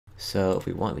So if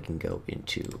we want, we can go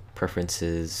into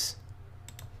Preferences,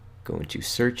 go into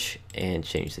Search, and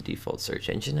change the default search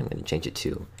engine. I'm going to change it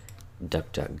to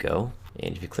DuckDuckGo.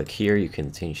 And if you click here, you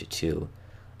can change it to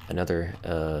another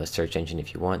search engine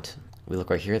if you want. We look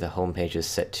right here, the home page is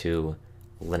set to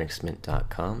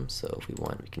linuxmint.com. So if we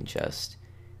want, we can just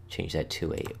change that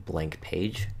to a blank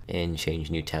page and change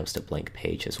new tabs to blank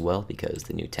page as well, because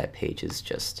the new tab page is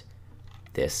just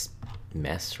this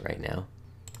mess right now.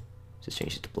 Just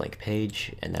change it to blank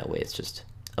page, and that way it's just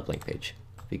a blank page.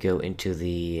 We go into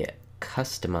the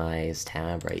Customize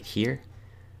tab right here.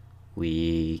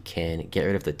 We can get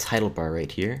rid of the title bar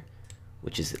right here,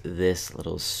 which is this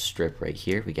little strip right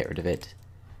here. We get rid of it.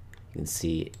 You can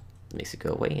see it makes it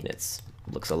go away, and it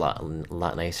looks a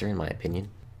lot nicer in my opinion.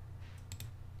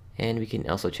 And we can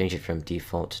also change it from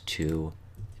default to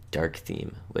dark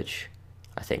theme, which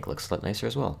I think looks a lot nicer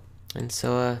as well. And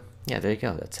so yeah, there you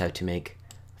go. That's how to make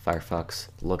Firefox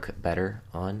look better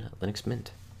on Linux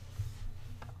Mint.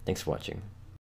 Thanks for watching.